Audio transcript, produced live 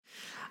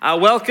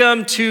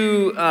Welcome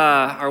to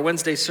our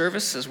Wednesday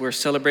service as we're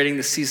celebrating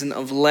the season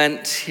of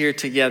Lent here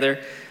together.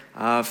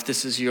 If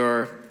this is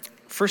your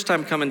first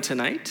time coming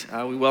tonight,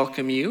 we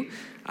welcome you.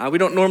 We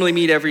don't normally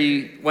meet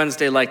every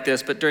Wednesday like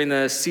this, but during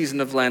the season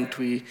of Lent,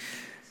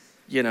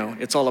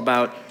 it's all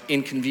about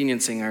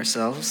inconveniencing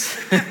ourselves.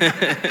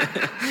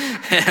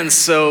 And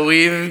so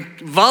we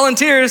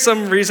volunteer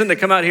some reason to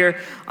come out here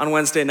on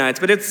Wednesday nights.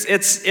 But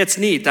it's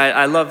neat.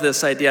 I love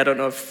this idea. I don't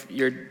know if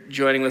you're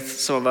joining with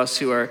some of us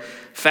who are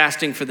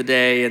fasting for the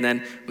day, and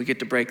then we get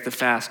to break the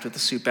fast with the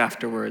soup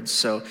afterwards.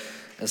 So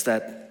as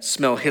that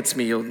smell hits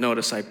me, you'll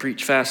notice I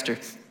preach faster.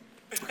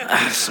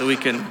 So we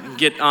can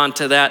get on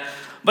to that.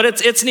 But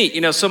it's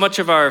neat. So much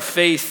of our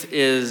faith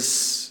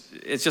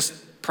it's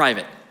just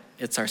private.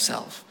 It's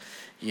ourselves.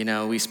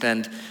 We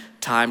spend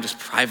time just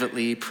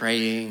privately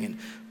praying and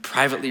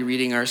privately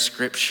reading our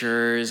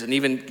scriptures. And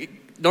even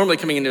normally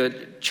coming into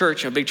a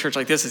church, a big church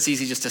like this, it's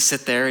easy just to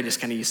sit there and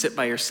just you sit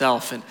by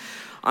yourself. And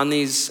on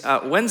these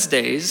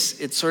Wednesdays,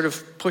 it sort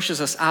of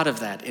pushes us out of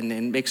that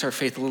and makes our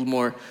faith a little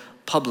more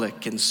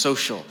public and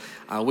social,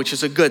 which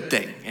is a good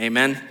thing.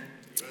 Amen?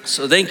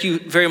 So thank you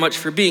very much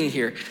for being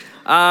here.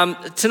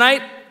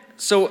 Tonight,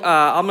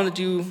 I'm going to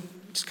do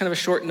just kind of a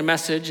shortened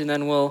message, and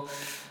then we'll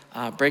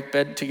break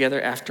bread together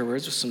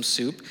afterwards with some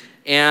soup.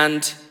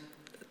 And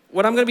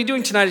what I'm going to be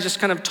doing tonight is just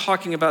kind of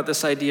talking about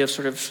this idea of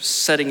sort of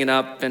setting it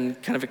up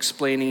and kind of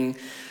explaining,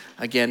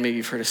 again, maybe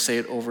you've heard us say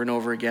it over and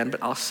over again,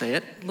 but I'll say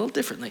it a little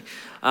differently,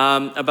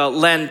 about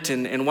Lent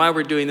and why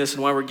we're doing this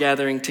and why we're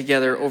gathering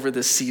together over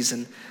this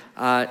season.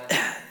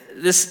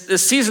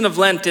 This season of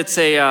Lent,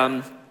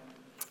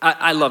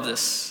 I love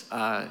this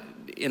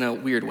in a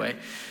weird way.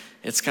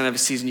 It's kind of a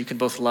season you can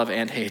both love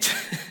and hate.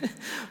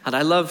 And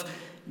I love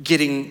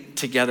getting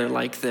together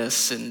like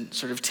this and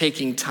sort of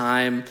taking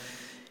time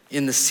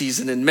in the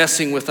season and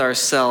messing with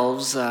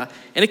ourselves. And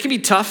it can be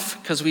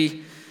tough because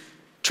we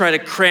try to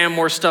cram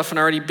more stuff in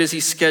an already busy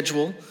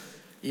schedule.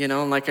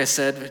 And like I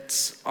said,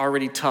 it's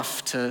already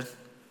tough to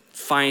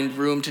find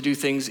room to do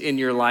things in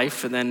your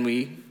life. And then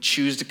we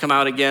choose to come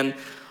out again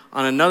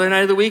on another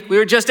night of the week. We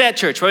were just at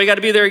church. Well, we got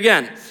to be there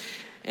again.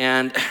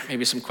 And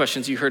maybe some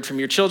questions you heard from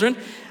your children.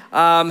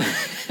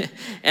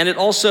 And it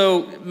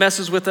also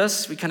messes with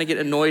us. We kind of get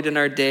annoyed in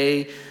our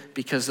day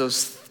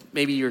because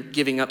maybe you're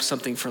giving up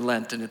something for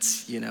Lent, and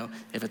it's,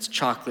 if it's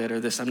chocolate or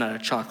this. I'm not a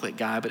chocolate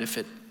guy, but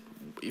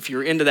if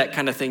you're into that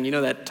kind of thing,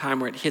 that time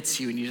where it hits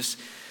you and you just,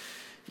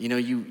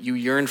 you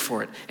yearn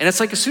for it. And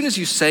it's like as soon as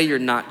you say you're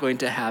not going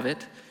to have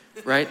it,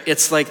 right?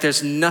 It's like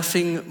there's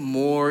nothing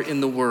more in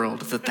the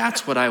world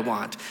that's what I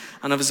want.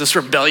 I don't know if it's this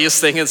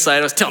rebellious thing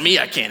inside us, tell me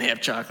I can't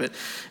have chocolate.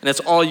 And that's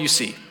all you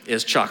see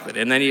is chocolate.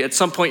 And then at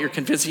some point you're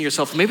convincing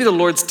yourself, maybe the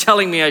Lord's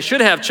telling me I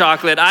should have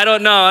chocolate. I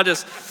don't know.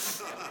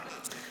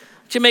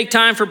 To make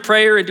time for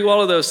prayer and do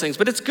all of those things.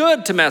 But it's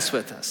good to mess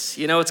with us.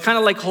 It's kind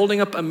of like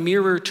holding up a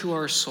mirror to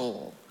our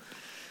soul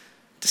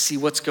to see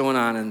what's going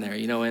on in there.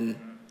 In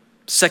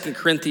 2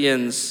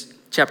 Corinthians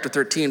chapter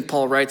 13,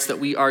 Paul writes that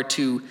we are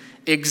to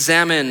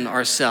examine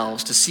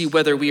ourselves to see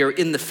whether we are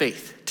in the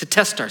faith, to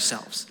test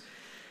ourselves.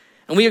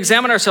 And we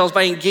examine ourselves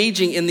by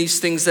engaging in these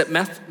things that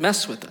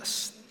mess with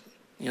us.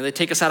 They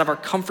take us out of our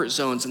comfort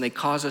zones and they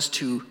cause us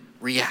to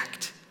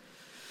react.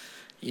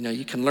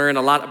 You can learn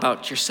a lot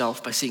about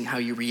yourself by seeing how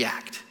you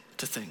react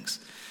to things.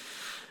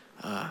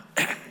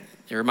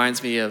 It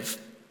reminds me of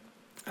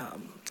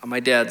my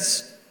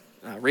dad's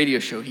radio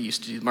show he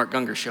used to do, the Mark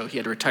Gungor show. He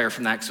had to retire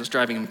from that because it was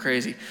driving him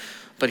crazy.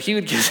 But he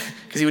would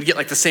get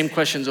like the same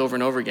questions over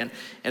and over again.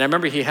 And I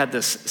remember he had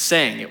this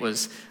saying. It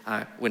was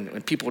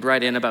when people would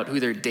write in about who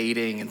they're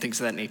dating and things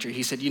of that nature.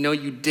 He said,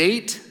 you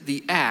date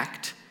the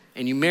act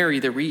and you marry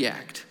the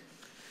react.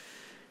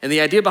 And the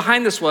idea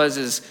behind this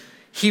is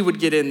he would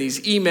get in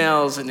these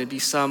emails and it'd be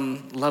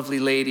some lovely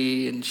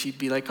lady and she'd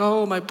be like,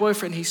 oh, my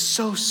boyfriend, he's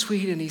so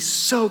sweet and he's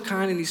so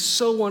kind and he's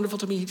so wonderful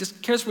to me. He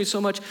just cares for me so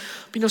much.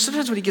 But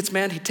sometimes when he gets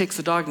mad, he takes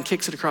the dog and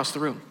kicks it across the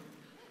room.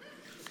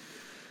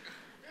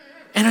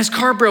 And his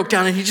car broke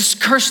down and he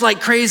just cursed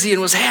like crazy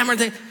and was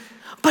hammered.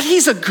 But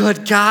he's a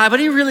good guy, but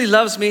he really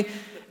loves me.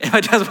 And my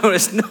dad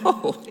was,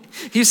 no.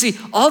 You see,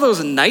 all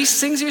those nice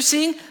things you're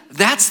seeing,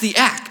 that's the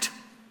act.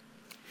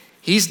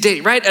 He's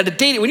dating, right? At a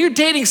date, when you're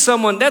dating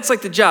someone, that's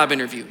like the job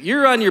interview.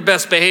 You're on your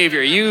best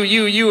behavior.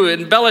 You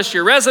embellish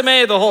your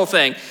resume, the whole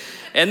thing.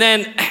 And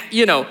then,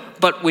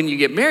 but when you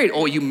get married,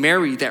 you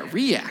marry that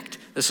react.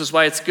 This is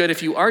why it's good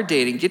if you are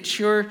dating, get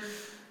your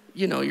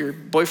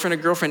boyfriend or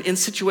girlfriend in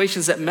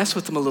situations that mess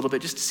with them a little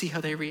bit just to see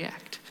how they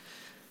react.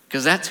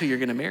 Because that's who you're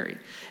going to marry.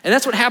 And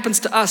that's what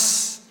happens to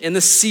us in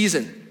this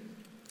season.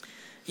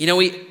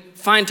 We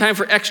find time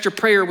for extra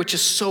prayer, which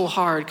is so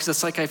hard because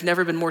it's like I've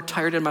never been more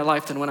tired in my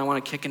life than when I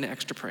want to kick into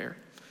extra prayer.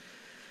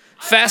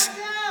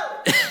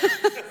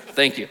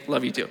 Thank you.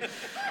 Love you too.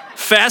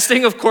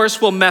 Fasting, of course,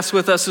 will mess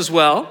with us as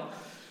well,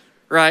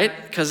 right?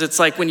 Because it's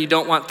like when you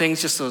don't want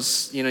things, just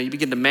those, you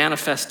begin to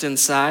manifest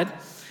inside.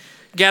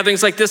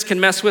 Gatherings like this can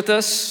mess with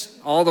us,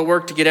 all the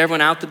work to get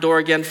everyone out the door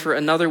again for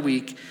another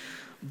week.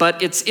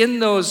 But it's in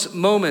those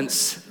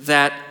moments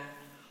that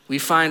we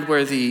find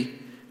where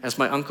as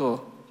my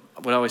uncle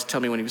would always tell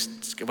me when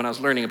I was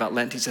learning about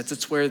Lent, he says,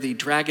 it's where the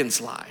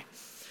dragons lie.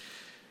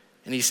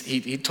 And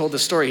he told the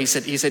story. He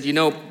said, you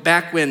know,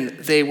 back when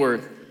they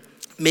were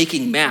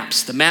making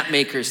maps, the map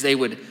makers, they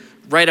would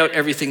write out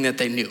everything that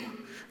they knew,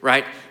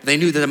 right? They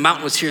knew that the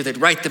mountain was here, they'd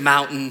write the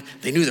mountain.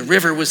 They knew the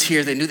river was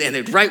here, and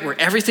they'd write where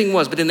everything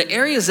was. But in the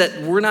areas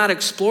that were not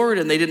explored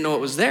and they didn't know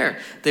it was there,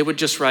 they would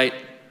just write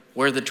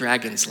where the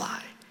dragons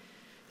lie.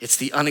 It's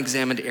the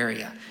unexamined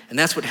area. And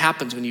that's what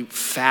happens when you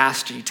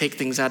fast or you take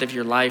things out of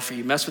your life or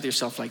you mess with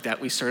yourself like that.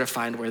 We sort of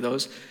find where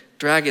those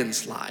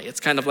dragons lie. It's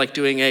kind of like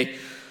doing a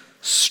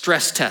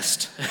stress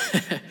test,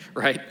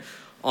 right,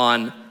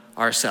 on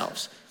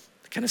ourselves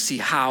to kind of see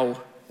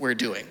how we're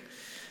doing.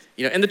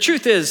 You know, and the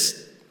truth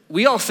is,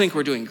 we all think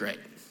we're doing great.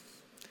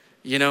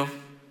 You know,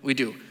 we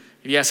do.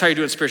 If you ask how you're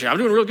doing spiritually, I'm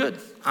doing real good.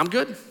 I'm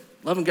good.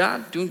 Loving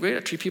God, doing great. I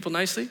treat people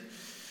nicely.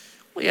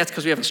 Well, yeah, it's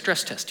because we haven't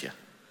stress tested you.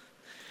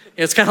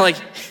 It's kind of like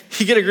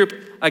you get a group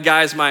of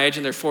guys my age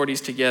in their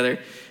 40s together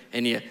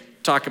and you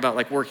talk about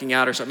like working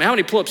out or something. How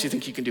many pull-ups do you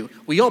think you can do?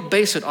 We all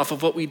base it off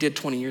of what we did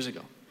 20 years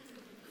ago.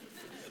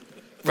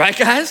 Right,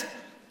 guys?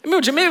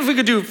 Maybe if we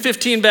could do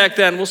 15 back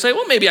then, we'll say,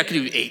 well, maybe I could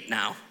do 8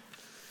 now.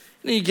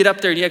 And then you get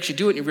up there and you actually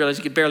do it and you realize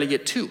you could barely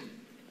get 2.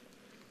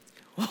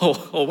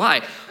 Oh,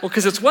 why? Well,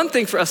 because it's one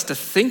thing for us to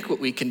think what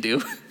we can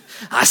do.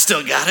 I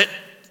still got it.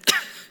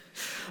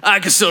 I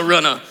can still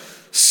run a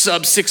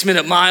sub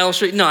 6-minute mile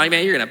straight. No,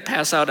 man, you're going to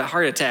pass out a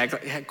heart attack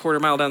like a quarter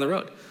mile down the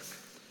road.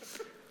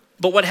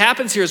 But what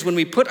happens here is when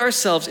we put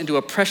ourselves into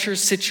a pressure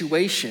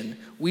situation,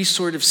 we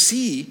sort of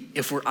see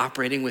if we're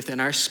operating within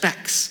our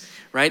specs,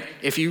 right?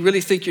 If you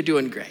really think you're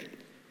doing great.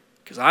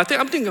 Because I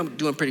think I'm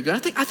doing pretty good.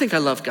 I think I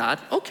love God.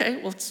 Okay,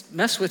 well, let's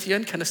mess with you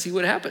and kind of see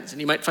what happens.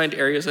 And you might find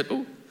areas that,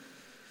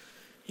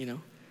 you know.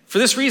 For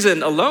this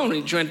reason alone, when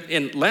you join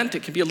in Lent,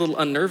 it can be a little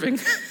unnerving.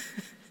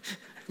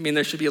 I mean,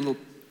 there should be a little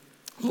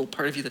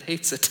part of you that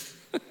hates it.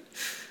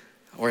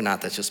 Or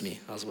not, that's just me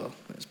as well.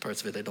 There's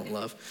parts of it I don't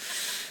love.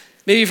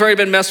 Maybe you've already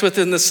been messed with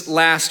in this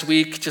last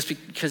week just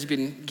because you've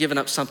been giving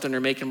up something or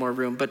making more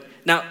room. But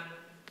now,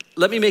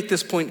 let me make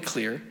this point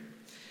clear.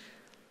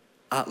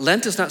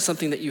 Lent is not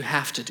something that you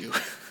have to do.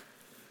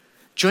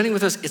 Joining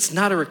with us, it's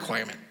not a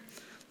requirement.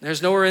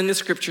 There's nowhere in the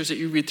scriptures that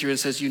you read through and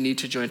says you need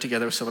to join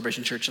together with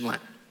Celebration Church in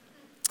Lent.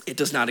 It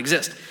does not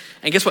exist.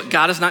 And guess what?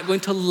 God is not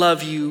going to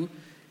love you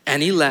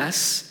any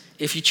less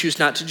if you choose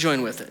not to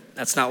join with it.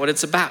 That's not what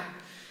it's about.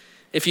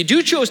 If you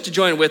do choose to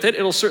join with it,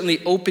 it'll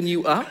certainly open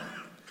you up.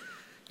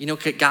 You know,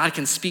 God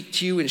can speak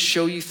to you and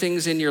show you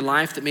things in your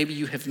life that maybe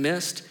you have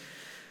missed.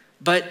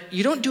 But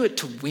you don't do it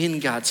to win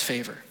God's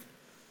favor.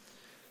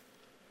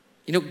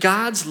 You know,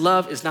 God's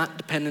love is not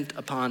dependent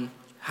upon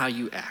how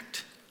you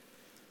act.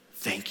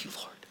 Thank you,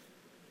 Lord.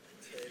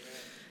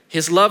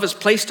 His love is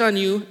placed on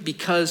you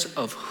because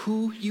of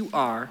who you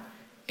are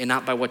and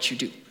not by what you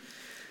do.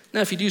 Now,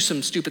 if you do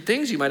some stupid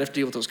things, you might have to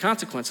deal with those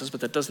consequences, but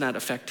that does not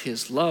affect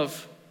his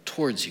love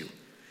towards you.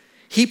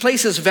 He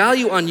places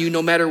value on you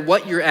no matter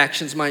what your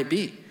actions might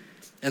be.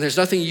 And there's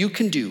nothing you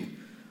can do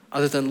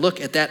other than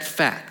look at that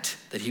fact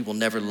that he will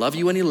never love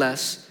you any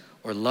less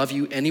or love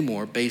you any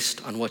more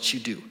based on what you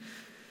do.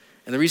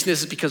 And the reason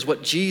is because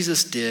what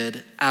Jesus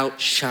did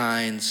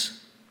outshines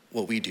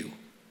what we do.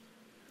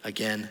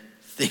 Again,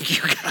 thank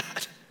you,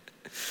 God.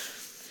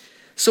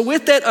 So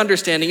with that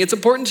understanding, it's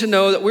important to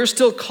know that we're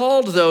still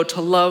called, though,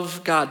 to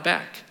love God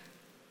back.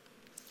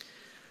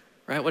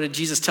 Right? What did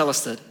Jesus tell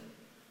us the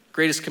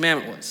greatest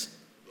commandment was?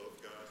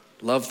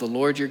 Love the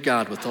Lord your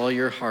God with all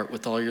your heart,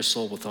 with all your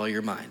soul, with all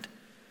your mind.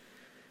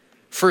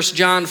 1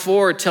 John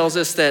 4 tells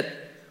us that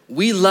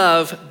we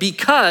love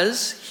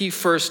because he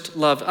first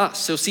loved us.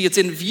 So see, it's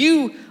in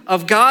view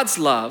of God's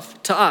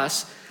love to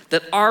us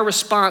that our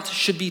response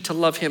should be to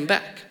love him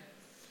back.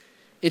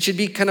 It should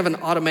be kind of an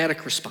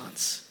automatic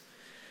response.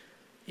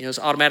 You know, this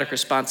automatic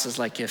response is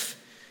like if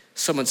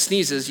someone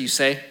sneezes, you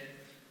say,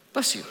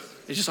 bless you.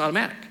 It's just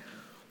automatic.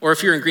 Or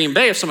if you're in Green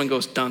Bay, if someone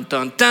goes dun,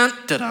 dun, dun,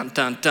 dun, dun,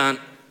 dun, dun.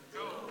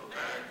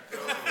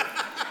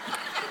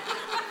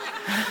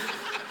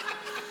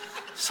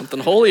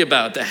 Something holy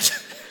about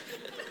that.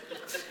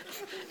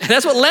 And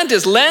that's what Lent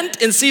is.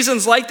 Lent in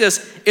seasons like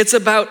this, it's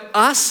about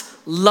us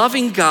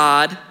loving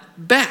God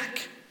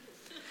back.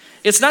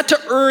 It's not to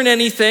earn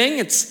anything.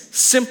 It's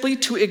simply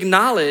to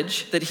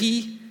acknowledge that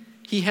he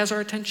has our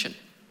attention.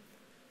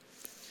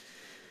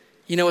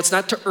 You know, it's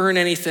not to earn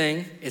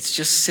anything. It's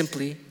just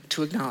simply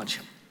to acknowledge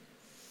him.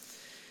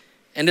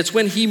 And it's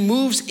when he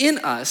moves in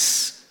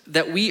us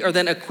that we are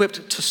then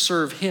equipped to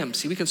serve him.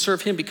 See, we can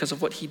serve him because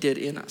of what he did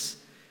in us.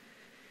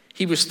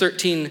 Hebrews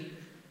 13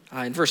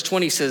 in verse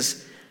 20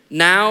 says,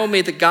 now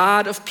may the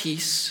God of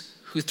peace,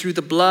 who through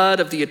the blood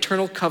of the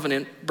eternal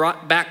covenant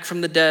brought back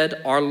from the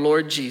dead our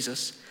Lord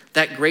Jesus,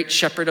 that great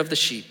shepherd of the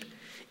sheep,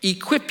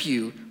 equip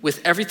you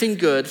with everything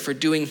good for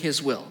doing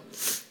his will.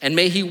 And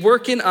may he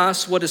work in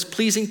us what is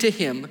pleasing to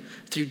him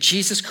through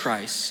Jesus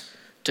Christ,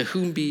 to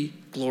whom be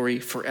glory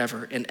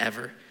forever and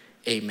ever.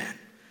 Amen.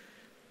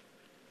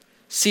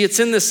 See, it's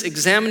in this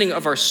examining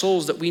of our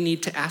souls that we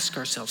need to ask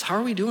ourselves, how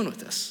are we doing with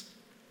this?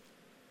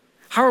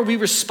 How are we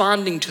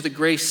responding to the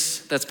grace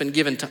that's been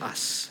given to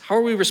us? How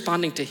are we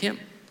responding to him?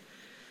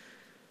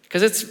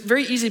 Because it's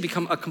very easy to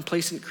become a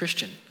complacent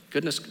Christian.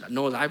 Goodness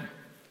knows I'm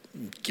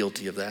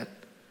guilty of that.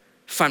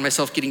 Find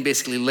myself getting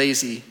basically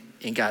lazy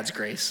in God's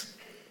grace.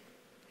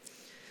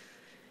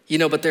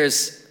 But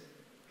there's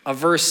a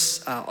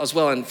verse as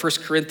well in 1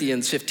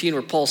 Corinthians 15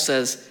 where Paul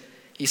says,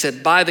 he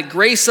said, by the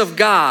grace of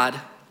God,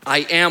 I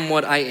am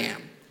what I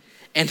am.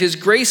 And his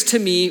grace to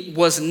me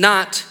was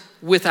not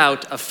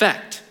without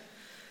effect.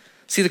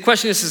 See, the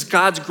question is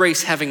God's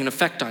grace having an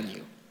effect on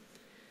you?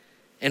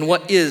 And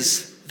what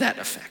is that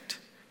effect?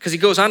 Because he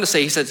goes on to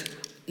say, he says,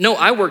 no,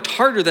 I worked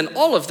harder than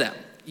all of them,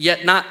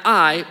 yet not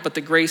I, but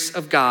the grace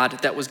of God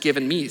that was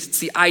given me. It's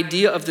the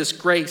idea of this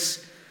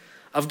grace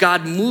of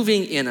God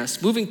moving in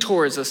us, moving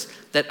towards us,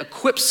 that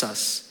equips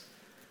us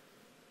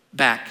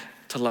back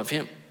to love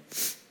him.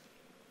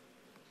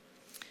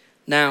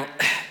 Now,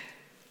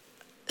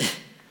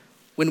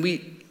 when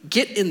we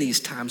get in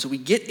these times, when we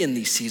get in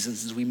these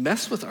seasons, as we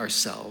mess with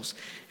ourselves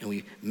and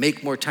we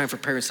make more time for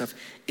prayer and stuff,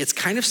 it's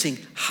kind of saying,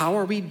 how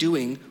are we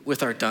doing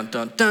with our dun,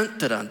 dun, dun,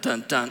 dun, dun,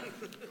 dun, dun?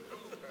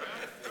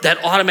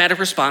 That automatic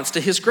response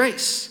to his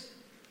grace.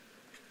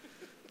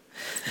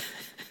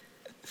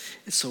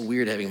 It's so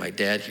weird having my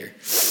dad here.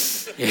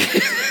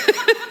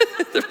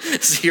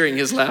 Hearing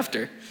his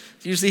laughter.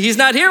 Usually he's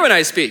not here when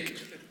I speak.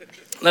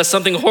 Unless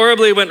something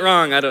horribly went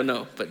wrong, I don't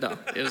know. But no,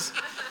 it was,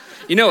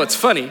 what's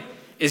funny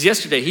is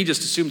yesterday he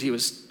just assumed he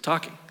was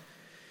talking.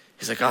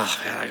 He's like, oh,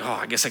 man,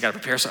 I guess I got to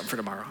prepare something for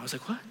tomorrow. I was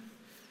like, what?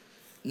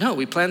 No,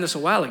 we planned this a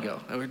while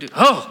ago.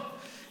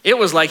 It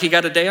was like he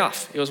got a day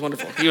off. It was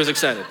wonderful. He was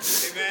excited.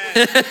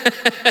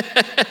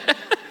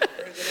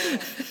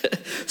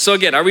 So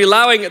again, are we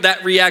allowing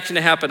that reaction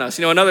to happen to us?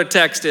 Another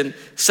text in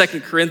 2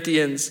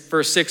 Corinthians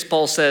verse 6,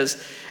 Paul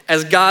says,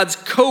 as God's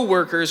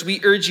co-workers, we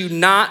urge you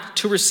not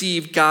to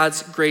receive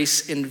God's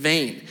grace in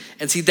vain.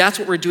 And see, that's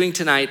what we're doing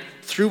tonight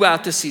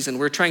throughout the season.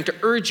 We're trying to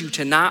urge you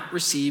to not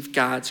receive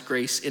God's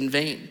grace in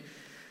vain.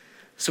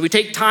 So we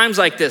take times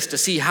like this to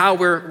see how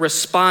we're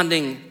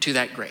responding to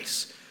that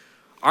grace.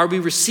 Are we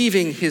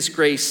receiving his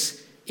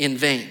grace in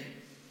vain?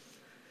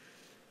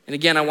 And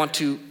again, I want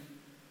to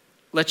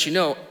let you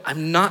know,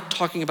 I'm not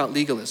talking about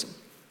legalism.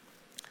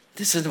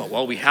 This isn't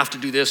about, we have to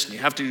do this and you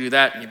have to do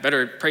that and you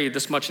better pray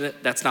this much.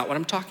 That's not what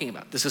I'm talking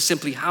about. This is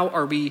simply how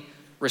are we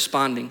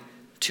responding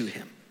to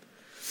him?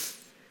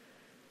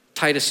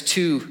 Titus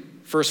 2,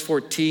 verse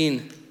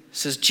 14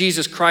 says,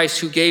 Jesus Christ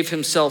who gave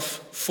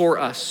himself for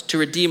us to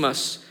redeem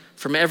us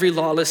from every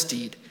lawless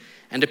deed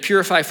and to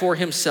purify for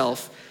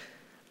himself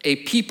a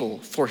people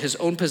for his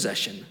own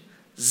possession,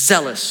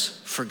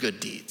 zealous for good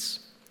deeds.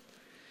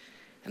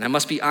 And I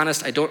must be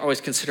honest, I don't always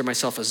consider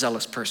myself a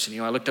zealous person.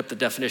 I looked up the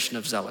definition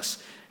of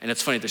zealous. And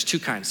it's funny, there's two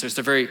kinds. There's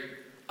the very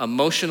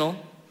emotional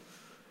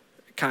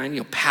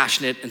kind,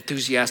 passionate,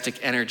 enthusiastic,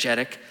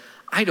 energetic.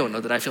 I don't know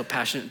that I feel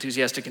passionate,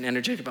 enthusiastic, and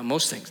energetic about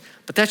most things,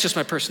 but that's just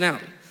my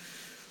personality.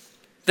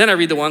 Then I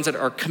read the ones that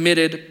are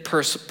committed,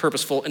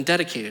 purposeful, and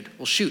dedicated.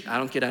 Well, shoot, I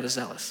don't get out of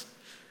zealous.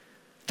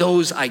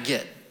 Those I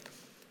get,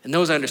 and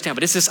those I understand.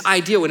 But it's this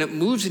idea, when it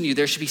moves in you,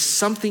 there should be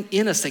something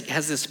in us that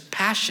has this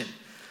passion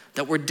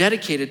that we're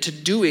dedicated to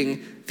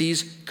doing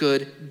these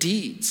good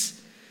deeds.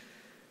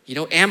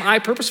 Am I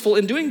purposeful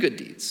in doing good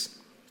deeds?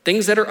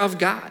 Things that are of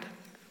God.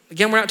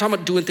 Again, we're not talking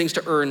about doing things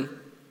to earn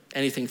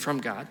anything from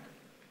God.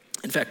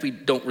 In fact, we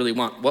don't really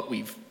want what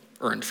we've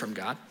earned from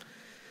God.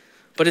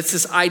 But it's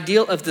this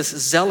ideal of this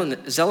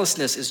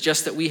zealousness is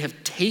just that we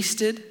have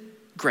tasted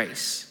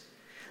grace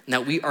and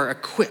that we are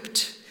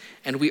equipped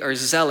and we are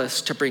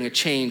zealous to bring a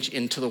change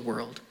into the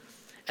world.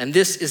 And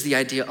this is the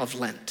idea of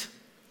Lent,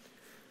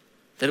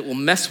 that it will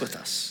mess with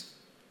us.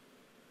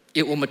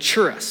 It will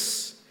mature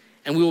us.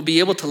 And we will be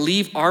able to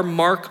leave our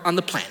mark on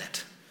the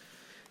planet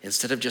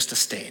instead of just a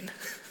stain.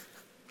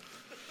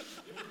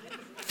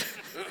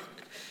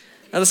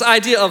 Now this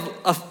idea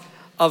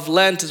of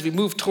Lent as we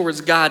move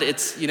towards God,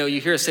 it's,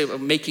 you hear us say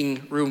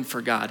making room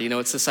for God.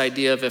 It's this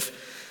idea of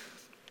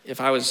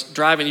if I was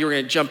driving, you were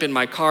gonna jump in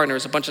my car and there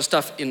was a bunch of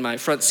stuff in my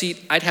front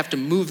seat, I'd have to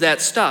move that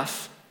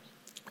stuff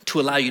to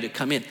allow you to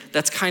come in.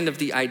 That's kind of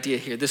the idea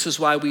here. This is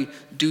why we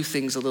do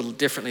things a little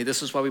differently.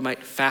 This is why we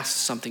might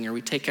fast something or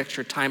we take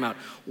extra time out.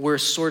 We're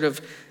sort of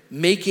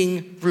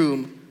making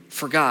room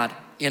for God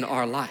in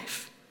our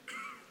life.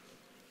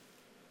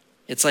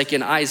 It's like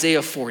in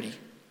Isaiah 40,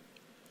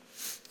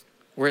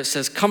 where it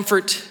says,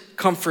 comfort,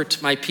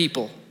 comfort my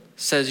people,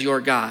 says your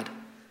God.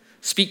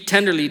 Speak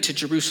tenderly to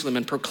Jerusalem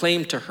and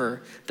proclaim to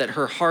her that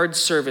her hard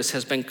service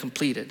has been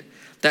completed,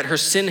 that her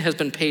sin has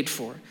been paid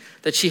for,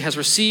 that she has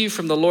received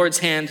from the Lord's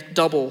hand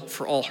double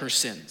for all her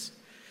sins.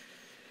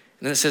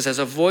 And then it says, as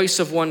a voice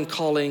of one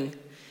calling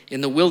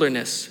in the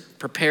wilderness,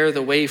 prepare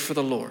the way for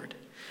the Lord.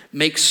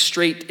 Make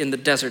straight in the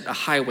desert a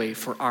highway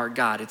for our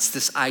God. It's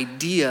this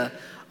idea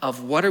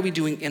of what are we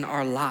doing in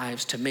our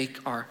lives to make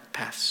our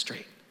path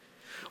straight.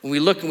 When we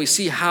look and we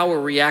see how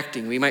we're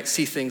reacting, we might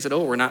see things that,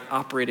 we're not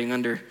operating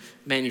under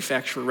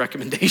manufacturer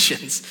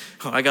recommendations.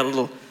 I got a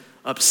little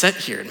upset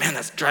here. Man,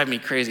 that's driving me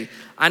crazy.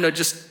 I know,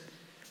 just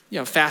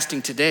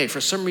fasting today.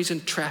 For some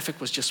reason, traffic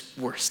was just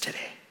worse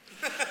today.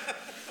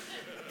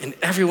 And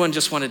everyone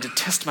just wanted to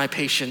test my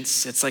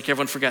patience. It's like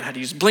everyone forgot how to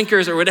use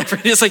blinkers or whatever.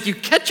 It's like you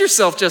catch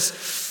yourself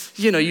just,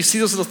 you see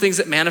those little things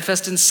that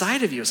manifest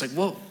inside of you. It's like,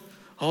 whoa,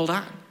 hold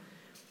on.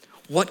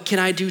 What can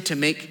I do to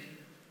make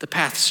the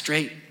path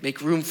straight, make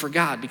room for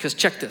God? Because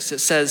check this. It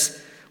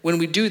says, when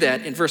we do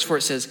that, in verse 4,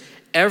 it says,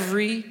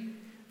 every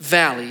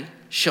valley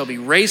shall be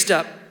raised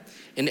up,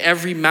 and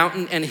every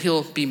mountain and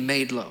hill be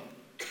made low.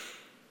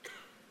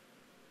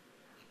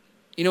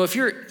 If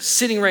you're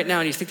sitting right now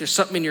and you think there's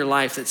something in your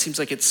life that seems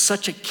like it's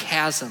such a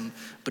chasm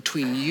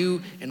between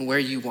you and where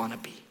you want to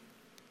be,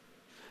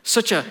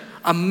 such a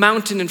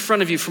mountain in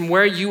front of you from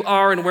where you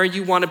are and where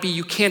you want to be,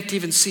 you can't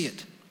even see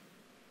it.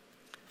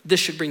 This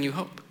should bring you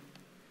hope.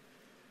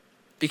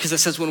 Because it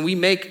says when we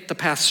make the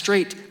path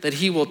straight, that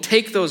he will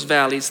take those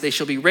valleys, they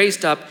shall be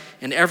raised up,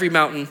 and every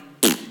mountain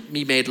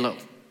be made low.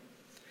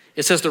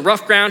 It says the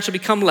rough ground shall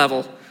become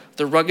level,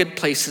 the rugged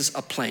places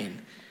a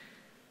plain.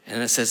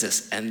 And it says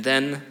this, and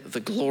then the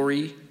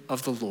glory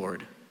of the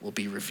Lord will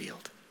be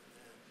revealed,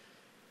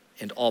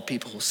 and all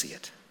people will see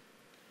it.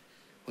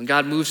 When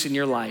God moves in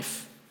your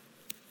life,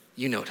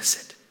 you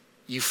notice it.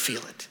 You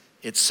feel it.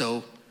 It's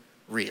so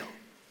real.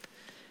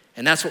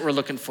 And that's what we're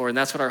looking for, and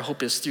that's what our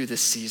hope is through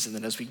this season,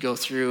 that as we go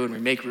through and we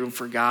make room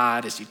for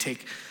God, as you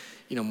take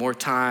more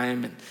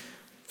time and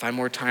find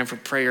more time for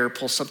prayer,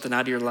 pull something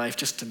out of your life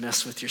just to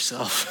mess with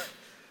yourself,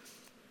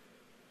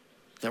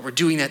 that we're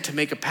doing that to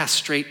make a path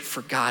straight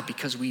for God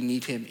because we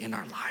need him in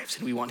our lives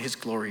and we want his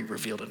glory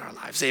revealed in our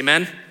lives.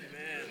 Amen? Amen.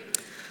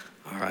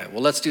 All right,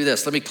 well, let's do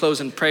this. Let me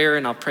close in prayer,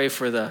 and I'll pray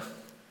for the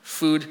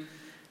food,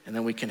 and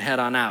then we can head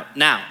on out.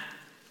 Now,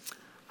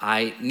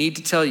 I need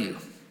to tell you,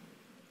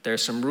 there are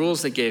some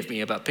rules they gave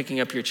me about picking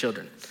up your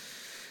children.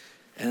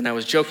 And I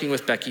was joking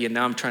with Becky, and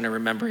now I'm trying to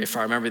remember if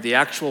I remember the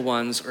actual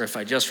ones or if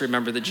I just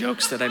remember the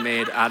jokes that I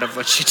made out of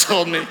what she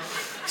told me.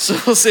 So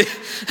we'll see.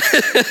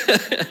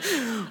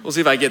 We'll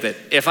see if I get that.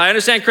 If I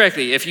understand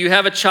correctly, if you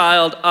have a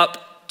child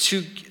up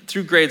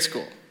through grade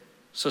school,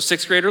 so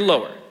 6th grade or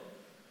lower,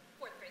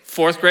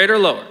 4th grade or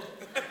lower,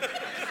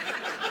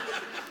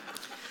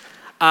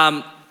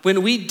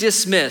 when we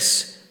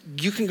dismiss,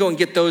 you can go and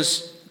get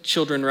those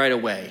children right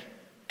away,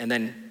 and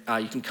then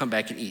you can come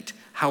back and eat.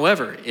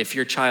 However, if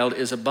your child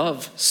is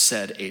above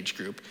said age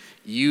group,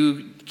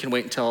 you can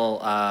wait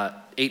until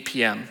 8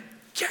 p.m.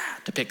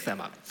 To pick them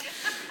up.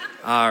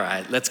 All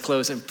right, let's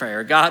close in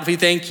prayer. God, we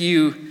thank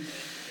you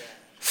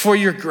for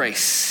your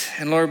grace.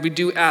 And Lord, we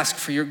do ask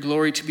for your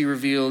glory to be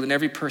revealed in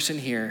every person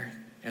here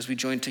as we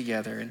join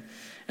together.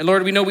 And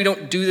Lord, we know we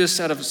don't do this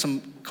out of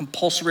some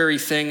compulsory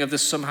thing of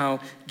this somehow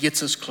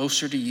gets us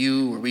closer to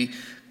you, or we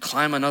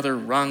climb another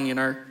rung in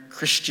our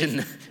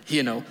Christian,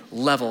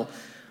 level.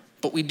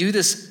 But we do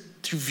this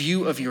through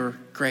view of your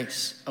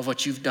grace, of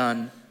what you've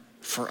done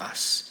for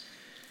us.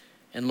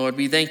 And Lord,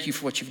 we thank you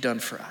for what you've done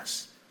for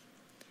us.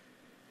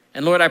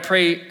 And Lord, I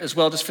pray as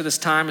well just for this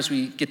time as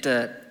we get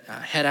to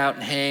head out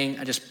and hang.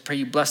 I just pray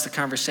you bless the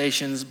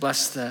conversations,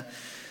 bless the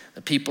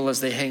people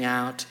as they hang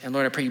out. And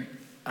Lord, I pray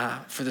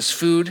for this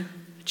food,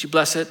 that you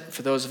bless it.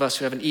 For those of us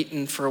who haven't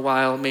eaten for a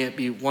while, may it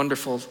be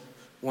wonderful,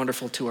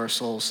 wonderful to our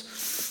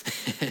souls.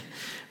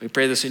 We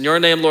pray this in your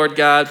name, Lord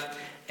God.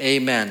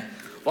 Amen.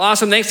 Well,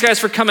 awesome. Thanks, guys,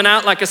 for coming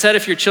out. Like I said,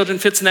 if your children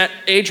fits in that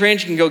age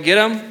range, you can go get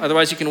them.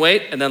 Otherwise, you can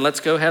wait. And then let's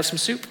go have some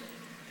soup.